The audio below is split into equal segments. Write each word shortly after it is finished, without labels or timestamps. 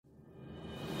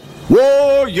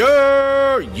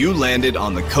Warrior! You landed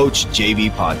on the Coach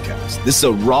JV podcast. This is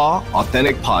a raw,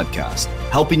 authentic podcast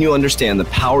helping you understand the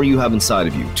power you have inside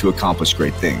of you to accomplish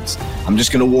great things. I'm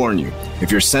just going to warn you,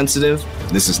 if you're sensitive,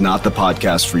 this is not the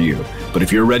podcast for you. But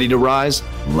if you're ready to rise,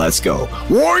 let's go.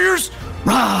 Warriors,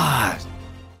 rise!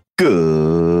 Good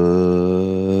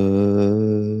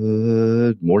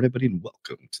morning, everybody, and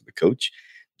welcome to the Coach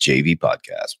JV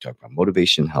podcast. We're talking about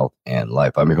motivation, health, and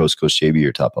life. I'm your host, Coach JV,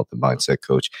 your top health and mindset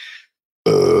coach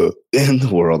in the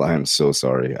world. I am so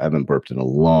sorry. I haven't burped in a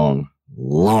long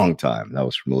time. That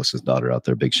was from Melissa's daughter out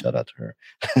there. Big shout out to her.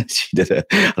 She did I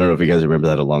don't know if you guys remember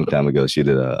that a long time ago. She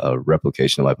did a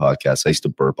replication of my podcast. I used to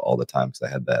burp all the time because I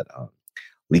had that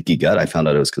leaky gut. I found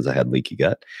out it was because I had leaky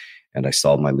gut. And I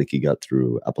solved my leaky gut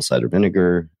through apple cider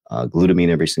vinegar, glutamine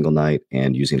every single night,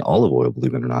 and using olive oil,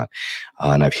 believe it or not.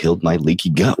 And I've healed my leaky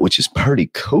gut, which is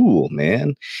pretty cool,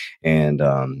 man. And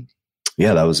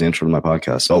yeah, that was the intro to my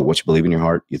podcast. So what you believe in your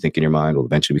heart, you think in your mind will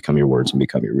eventually become your words and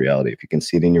become your reality. If you can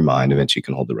see it in your mind, eventually you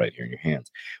can hold it right here in your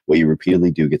hands. What you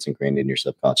repeatedly do gets ingrained in your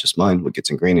subconscious mind. What gets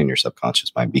ingrained in your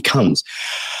subconscious mind becomes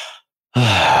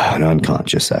an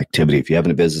unconscious activity. If you have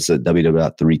a business at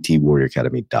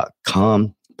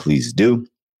www.3twarrioracademy.com, please do.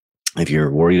 If you're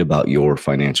worried about your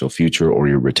financial future or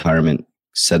your retirement,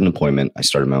 set an appointment. I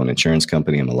started my own insurance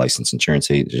company. I'm a licensed insurance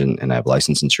agent, and I have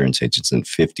licensed insurance agents in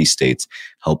 50 states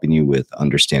helping you with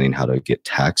understanding how to get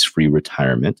tax-free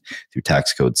retirement through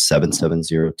tax code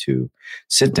 7702.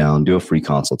 Sit down, do a free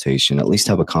consultation, at least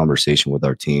have a conversation with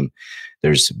our team.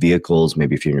 There's vehicles,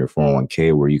 maybe if you're in your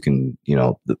 401k, where you can,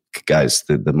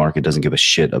 the market doesn't give a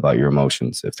shit about your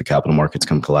emotions. If the capital markets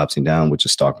come collapsing down, which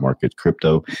is stock market,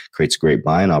 crypto creates great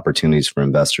buying opportunities for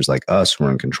investors like us who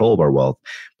are in control of our wealth,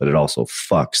 but it also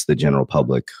fucks the general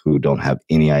public who don't have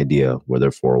any idea where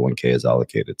their 401k is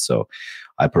allocated. So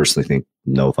I personally think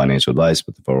no financial advice,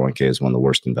 but the 401k is one of the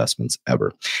worst investments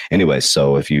ever. Anyway,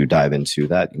 so if you dive into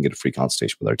that, you can get a free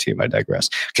consultation with our team. I digress.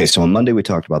 Okay, so on Monday, we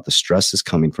talked about the stress is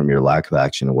coming from your lack of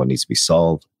action and what needs to be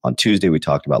solved. On Tuesday, we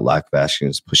talked about lack of action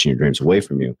is pushing your dreams away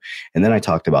from you. And then I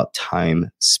talked about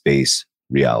time, space,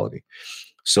 reality.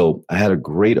 So I had a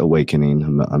great awakening.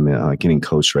 I'm getting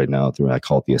coached right now through, I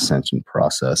call it the ascension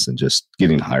process, and just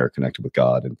getting higher connected with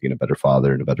God and being a better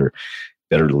father and a better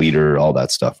leader, all that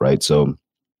stuff, right? So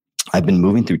I've been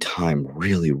moving through time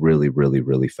really, really, really,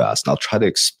 really fast. And I'll try to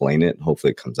explain it. Hopefully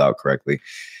it comes out correctly.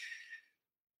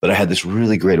 But I had this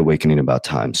really great awakening about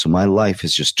time. So my life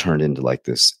has just turned into like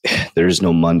this. There is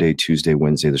no Monday, Tuesday,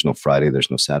 Wednesday. There's no Friday.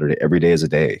 There's no Saturday. Every day is a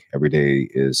day. Every day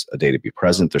is a day to be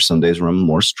present. There's some days where I'm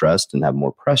more stressed and have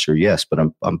more pressure. Yes, but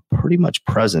I'm pretty much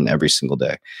present every single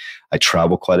day. I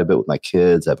travel quite a bit with my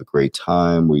kids. I have a great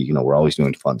time. We're always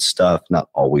doing fun stuff. Not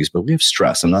always, but we have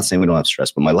stress. I'm not saying we don't have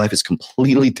stress, but my life is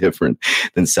completely different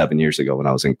than 7 years ago when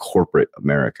I was in corporate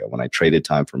America, when I traded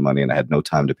time for money and I had no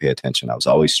time to pay attention. I was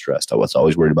always stressed. I was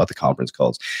always worried about the conference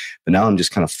calls. But now I'm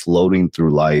just kind of floating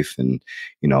through life and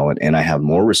I have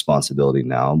more responsibility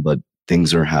now, but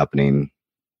things are happening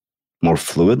more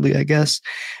fluidly, I guess.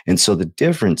 And so the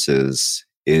difference is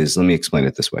let me explain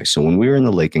it this way. So when we were in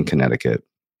the lake in Connecticut,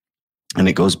 and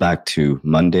it goes back to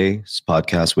Monday's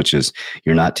podcast, which is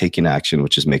you're not taking action,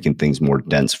 which is making things more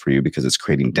dense for you because it's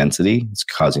creating density. It's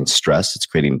causing stress. It's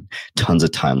creating tons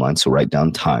of timelines. So write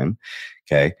down time.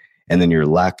 Okay. And then your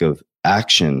lack of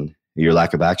action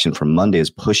from Monday is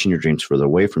pushing your dreams further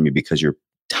away from you because you're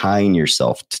tying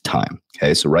yourself to time.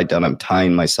 Okay. So write down, I'm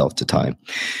tying myself to time.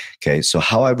 Okay. So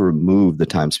how I've removed the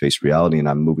time, space, reality, and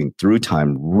I'm moving through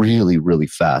time really, really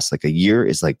fast. Like a year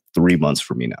is like 3 months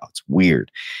for me now. It's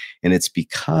weird. And it's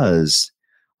because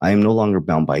I am no longer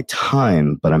bound by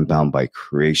time, but I'm bound by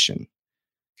creation.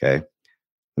 Okay.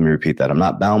 Let me repeat that. I'm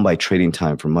not bound by trading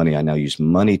time for money. I now use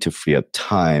money to free up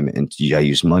time, and I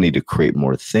use money to create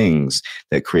more things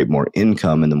that create more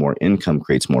income, and the more income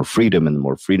creates more freedom, and the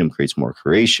more freedom creates more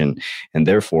creation. And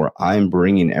therefore, I'm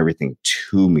bringing everything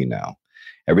to me now.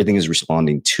 Everything is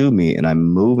responding to me, and I'm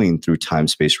moving through time,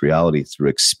 space, reality through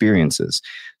experiences.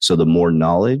 So the more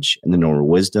knowledge and the more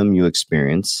wisdom you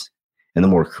experience and the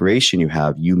more creation you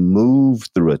have, you move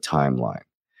through a timeline.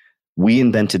 We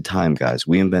invented time, guys.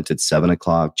 We invented 7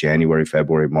 o'clock, January,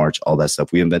 February, March, all that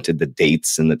stuff. We invented the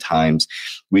dates and the times.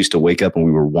 We used to wake up and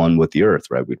we were one with the earth,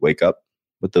 right? We'd wake up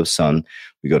with the sun.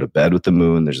 We go to bed with the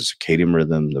moon. There's a circadian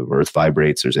rhythm. The earth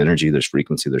vibrates. There's energy. There's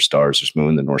frequency. There's stars. There's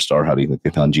moon. The North Star. How do you think they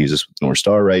found Jesus with the North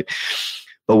Star, right?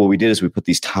 But what we did is we put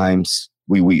these times.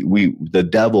 The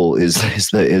devil is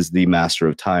the master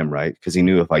of time, right? Because he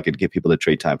knew if I could get people to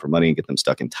trade time for money and get them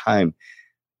stuck in time,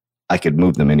 I could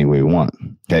move them any way we want.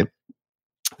 Okay.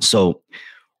 So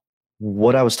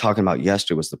what I was talking about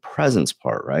yesterday was the presence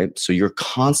part, right? So you're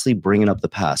constantly bringing up the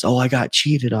past. Oh, I got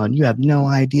cheated on. You have no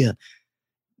idea.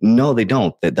 No, they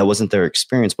don't. That wasn't their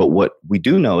experience. But what we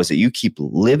do know is that you keep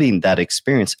living that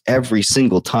experience every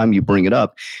single time you bring it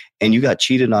up. And you got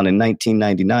cheated on in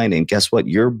 1999. And guess what?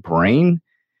 Your brain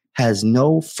has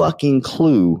no fucking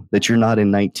clue that you're not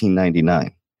in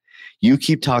 1999. You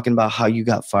keep talking about how you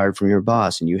got fired from your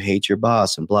boss and you hate your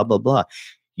boss and blah, blah, blah.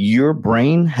 Your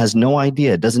brain has no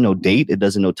idea. It doesn't know date. It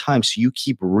doesn't know time. So you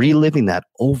keep reliving that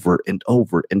over and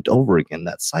over and over again,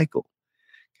 that cycle.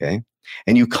 Okay.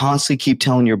 And you constantly keep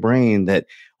telling your brain that,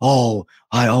 oh,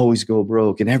 I always go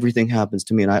broke and everything happens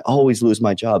to me and I always lose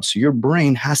my job. So your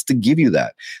brain has to give you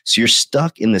that. So you're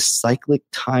stuck in this cyclic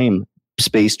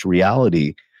time-spaced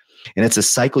reality. And it's a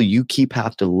cycle you keep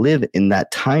have to live in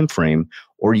that time frame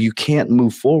or you can't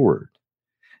move forward.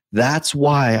 That's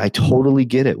why I totally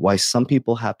get it. Why some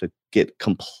people have to get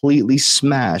completely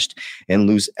smashed and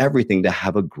lose everything to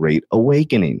have a great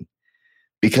awakening.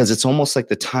 Because it's almost like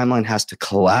the timeline has to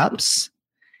collapse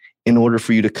in order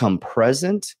for you to come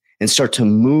present and start to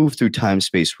move through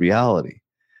time-space reality.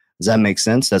 Does that make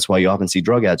sense? That's why you often see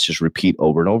drug addicts just repeat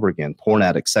over and over again. Porn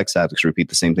addicts, sex addicts repeat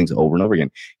the same things over and over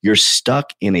again. You're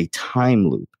stuck in a time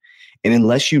loop. And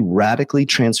unless you radically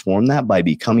transform that by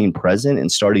becoming present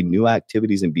and starting new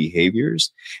activities and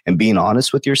behaviors and being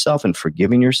honest with yourself and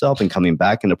forgiving yourself and coming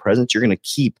back into presence, you're going to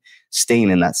keep staying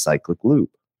in that cyclic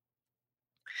loop.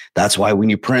 That's why when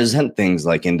you present things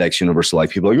like Index Universal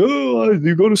Life, people are like, oh,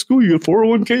 you go to school, you get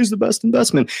 401k is the best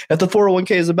investment. If the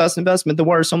 401k is the best investment, then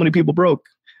why are so many people broke?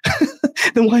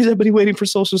 Then why is everybody waiting for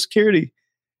Social Security?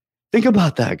 Think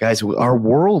about that, guys. Our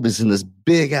world is in this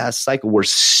big ass cycle. We're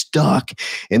stuck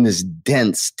in this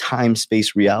dense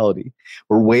time-space reality.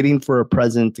 We're waiting for a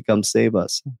president to come save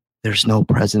us. There's no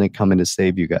president coming to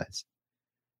save you guys.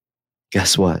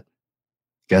 Guess what?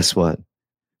 Guess what?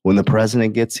 When the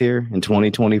president gets here in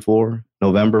 2024,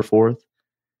 November 4th,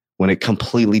 when it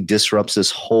completely disrupts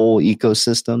this whole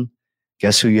ecosystem,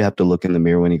 guess who you have to look in the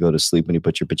mirror when you go to sleep, when you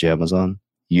put your pajamas on?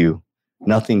 You.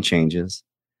 Nothing changes.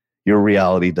 Your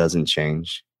reality doesn't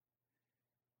change.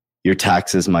 Your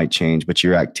taxes might change, but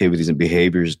your activities and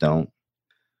behaviors don't.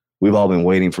 We've all been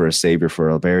waiting for a savior for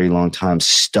a very long time,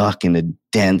 stuck in a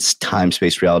dense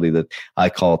time-space reality that I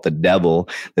call it the devil.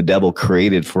 The devil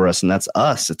created for us, and that's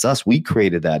us. It's us. We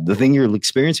created that. The thing you're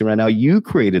experiencing right now, you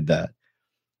created that.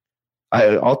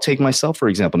 I'll take myself, for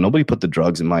example. Nobody put the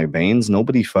drugs in my veins.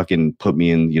 Nobody fucking put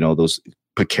me in, those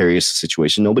precarious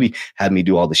situations. Nobody had me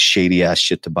do all the shady ass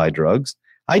shit to buy drugs.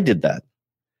 I did that.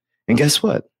 And guess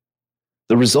what?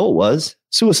 The result was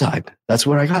suicide. That's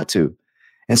where I got to.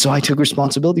 And so I took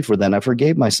responsibility for that. And I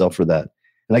forgave myself for that.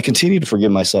 And I continue to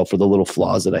forgive myself for the little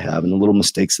flaws that I have and the little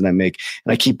mistakes that I make.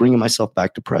 And I keep bringing myself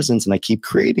back to presence and I keep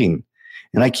creating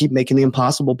and I keep making the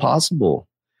impossible possible.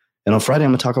 And on Friday,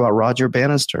 I'm going to talk about Roger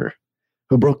Bannister,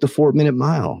 who broke the 4-minute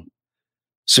mile.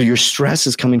 So your stress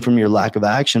is coming from your lack of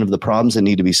action of the problems that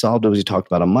need to be solved, as we talked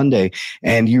about on Monday.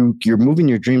 And you're moving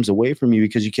your dreams away from you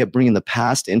because you kept bringing the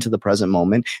past into the present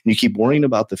moment. And you keep worrying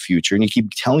about the future. And you keep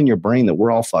telling your brain that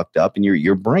we're all fucked up. And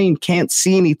your brain can't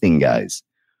see anything, guys.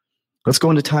 Let's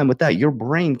go into time with that. Your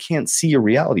brain can't see your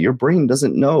reality. Your brain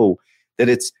doesn't know that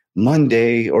it's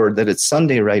Monday or that it's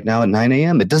Sunday right now at 9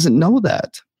 a.m. It doesn't know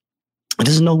that. It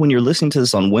doesn't know when you're listening to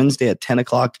this on Wednesday at 10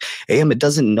 o'clock a.m. It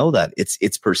doesn't know that.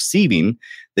 It's perceiving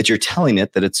that you're telling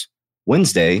it that it's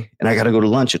Wednesday and I got to go to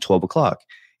lunch at 12 o'clock.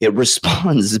 It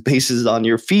responds based on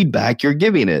your feedback you're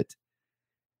giving it.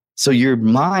 So your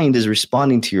mind is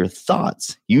responding to your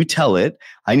thoughts. You tell it,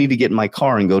 I need to get in my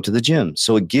car and go to the gym.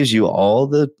 So it gives you all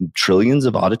the trillions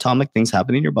of autonomic things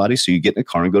happening in your body. So you get in a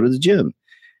car and go to the gym.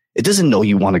 It doesn't know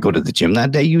you want to go to the gym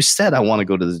that day. You said, I want to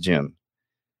go to the gym.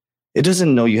 It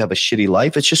doesn't know you have a shitty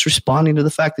life. It's just responding to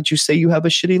the fact that you say you have a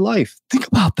shitty life. Think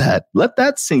about that. Let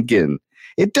that sink in.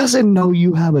 It doesn't know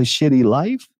you have a shitty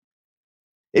life.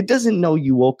 It doesn't know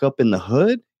you woke up in the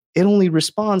hood. It only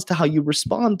responds to how you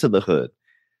respond to the hood.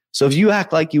 So if you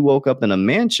act like you woke up in a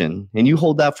mansion and you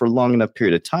hold that for a long enough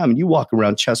period of time and you walk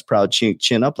around chest proud,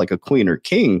 chin up like a queen or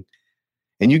king,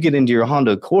 and you get into your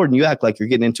Honda Accord and you act like you're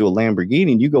getting into a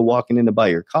Lamborghini and you go walking in to buy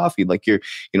your coffee like you're,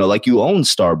 like you own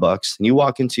Starbucks, and you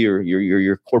walk into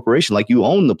your corporation like you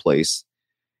own the place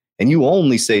and you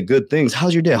only say good things.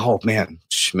 How's your day? Oh, man,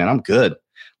 I'm good.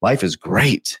 Life is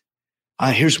great.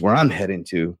 Here's where I'm heading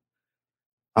to.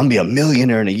 I'm going to be a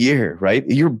millionaire in a year, right?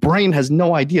 Your brain has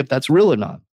no idea if that's real or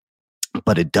not,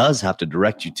 but it does have to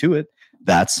direct you to it.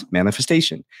 That's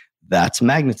manifestation. That's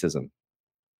magnetism.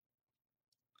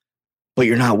 But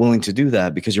you're not willing to do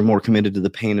that because you're more committed to the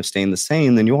pain of staying the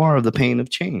same than you are of the pain of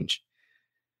change.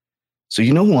 So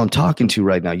you know who I'm talking to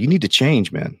right now. You need to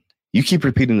change, man. You keep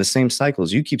repeating the same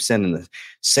cycles. You keep sending the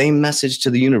same message to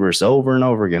the universe over and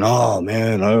over again. Oh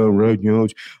man,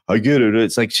 I get it.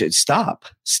 It's like, stop.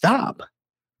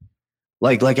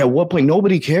 Like at what point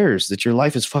nobody cares that your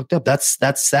life is fucked up. That's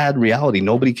sad reality.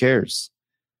 Nobody cares.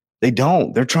 They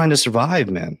don't. They're trying to survive,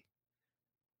 man.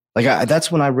 Like that's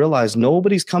when I realized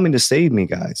nobody's coming to save me,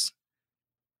 guys.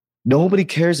 Nobody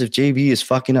cares if JV is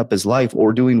fucking up his life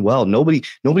or doing well. Nobody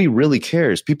really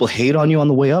cares. People hate on you on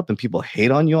the way up and people hate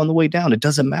on you on the way down. It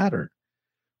doesn't matter.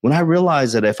 When I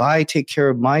realize that if I take care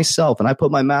of myself and I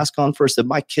put my mask on first, that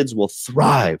my kids will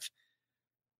thrive.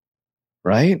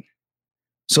 Right?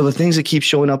 So the things that keep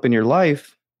showing up in your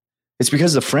life, it's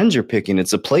because the friends you're picking, it's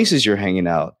the places you're hanging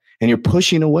out, and you're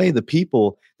pushing away the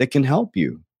people that can help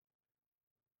you.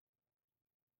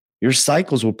 Your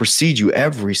cycles will precede you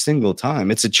every single time.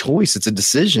 It's a choice. It's a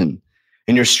decision.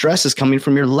 And your stress is coming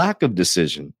from your lack of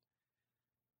decision.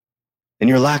 And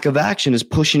your lack of action is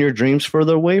pushing your dreams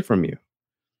further away from you.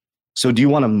 So do you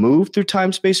want to move through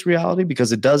time-space reality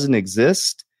because it doesn't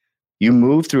exist? You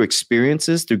move through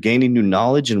experiences, through gaining new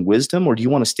knowledge and wisdom, or do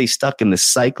you want to stay stuck in this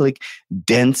cyclic,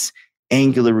 dense,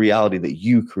 angular reality that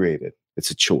you created? It's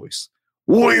a choice.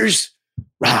 Warriors,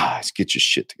 rise, get your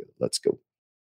shit together. Let's go.